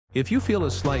If you feel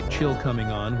a slight chill coming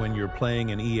on when you're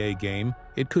playing an EA game,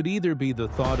 it could either be the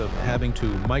thought of having to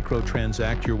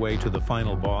microtransact your way to the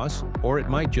final boss, or it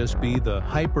might just be the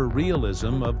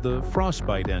hyper-realism of the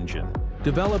Frostbite Engine.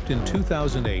 Developed in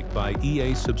 2008 by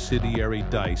EA subsidiary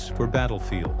DICE for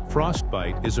Battlefield,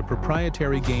 Frostbite is a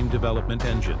proprietary game development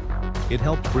engine. It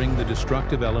helped bring the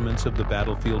destructive elements of the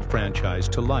Battlefield franchise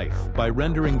to life by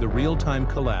rendering the real-time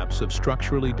collapse of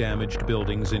structurally damaged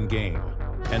buildings in-game.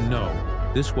 And no,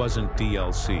 this wasn't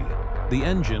DLC. The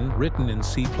engine, written in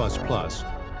C++,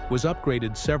 was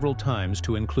upgraded several times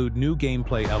to include new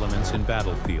gameplay elements in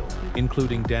Battlefield,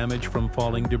 including damage from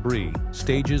falling debris,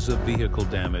 stages of vehicle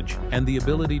damage, and the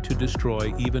ability to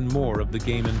destroy even more of the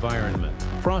game environment.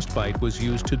 Frostbite was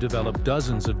used to develop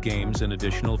dozens of games and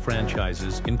additional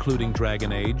franchises, including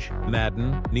Dragon Age,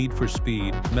 Madden, Need for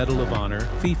Speed, Medal of Honor,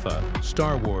 FIFA,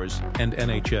 Star Wars, and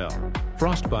NHL.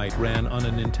 Frostbite ran on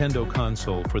a Nintendo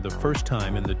console for the first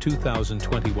time in the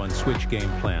 2021 Switch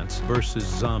game Plants vs.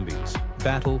 Zombies: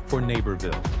 Battle for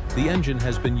Neighborville. The engine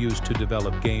has been used to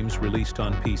develop games released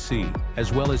on PC,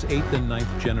 as well as 8th and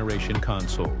 9th generation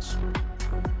consoles.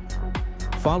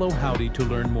 Follow Howdy to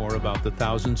learn more about the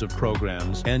thousands of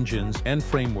programs, engines, and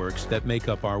frameworks that make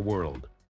up our world.